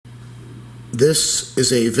This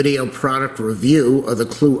is a video product review of the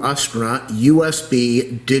Cliusnra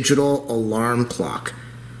USB digital alarm clock.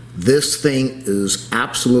 This thing is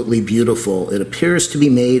absolutely beautiful. It appears to be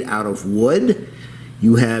made out of wood.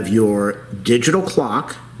 You have your digital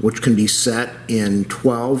clock, which can be set in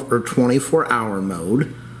 12 or 24-hour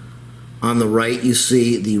mode. On the right, you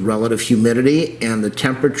see the relative humidity and the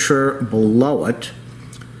temperature below it.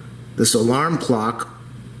 This alarm clock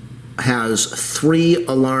has 3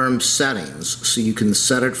 alarm settings, so you can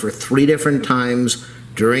set it for 3 different times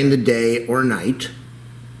during the day or night.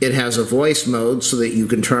 It has a voice mode so that you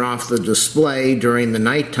can turn off the display during the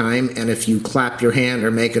nighttime, and if you clap your hand or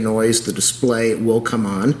make a noise, the display will come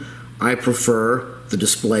on. I prefer the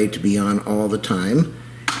display to be on all the time.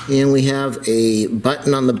 And we have a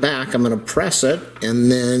button on the back. I'm going to press it,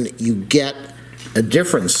 and then you get a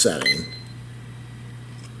different setting.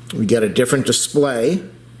 We get a different display.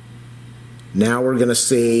 Now we're going to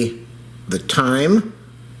see the time,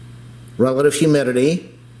 relative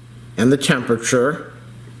humidity, and the temperature.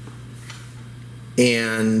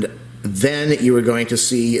 And then you are going to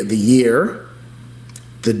see the year,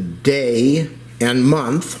 the day and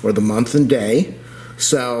month, or the month and day.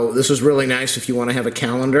 So this is really nice if you want to have a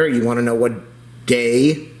calendar. You want to know what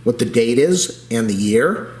the date is and the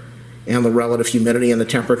year and the relative humidity and the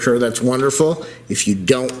temperature. That's wonderful. If you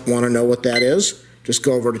don't want to know what that is, just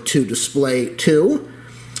go over to Display 2.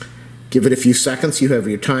 Give it a few seconds. You have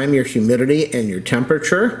your time, your humidity, and your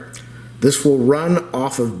temperature. This will run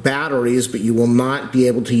off of batteries, but you will not be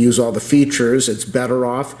able to use all the features. It's better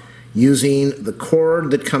off using the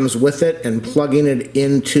cord that comes with it and plugging it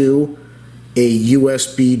into a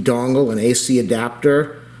USB dongle, an AC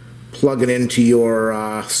adapter. Plug it into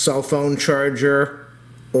your cell phone charger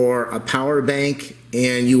or a power bank,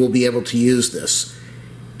 and you will be able to use this.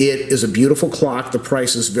 It is a beautiful clock. The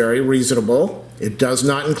price is very reasonable. It does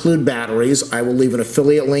not include batteries. I will leave an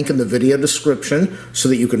affiliate link in the video description so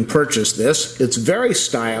that you can purchase this. It's very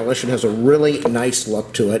stylish. It has a really nice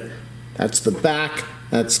look to it. That's the back,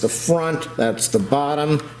 that's the front, that's the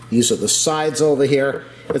bottom. These are the sides over here.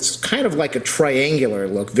 It's kind of like a triangular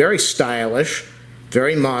look. Very stylish,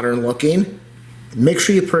 very modern looking. Make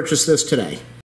sure you purchase this today.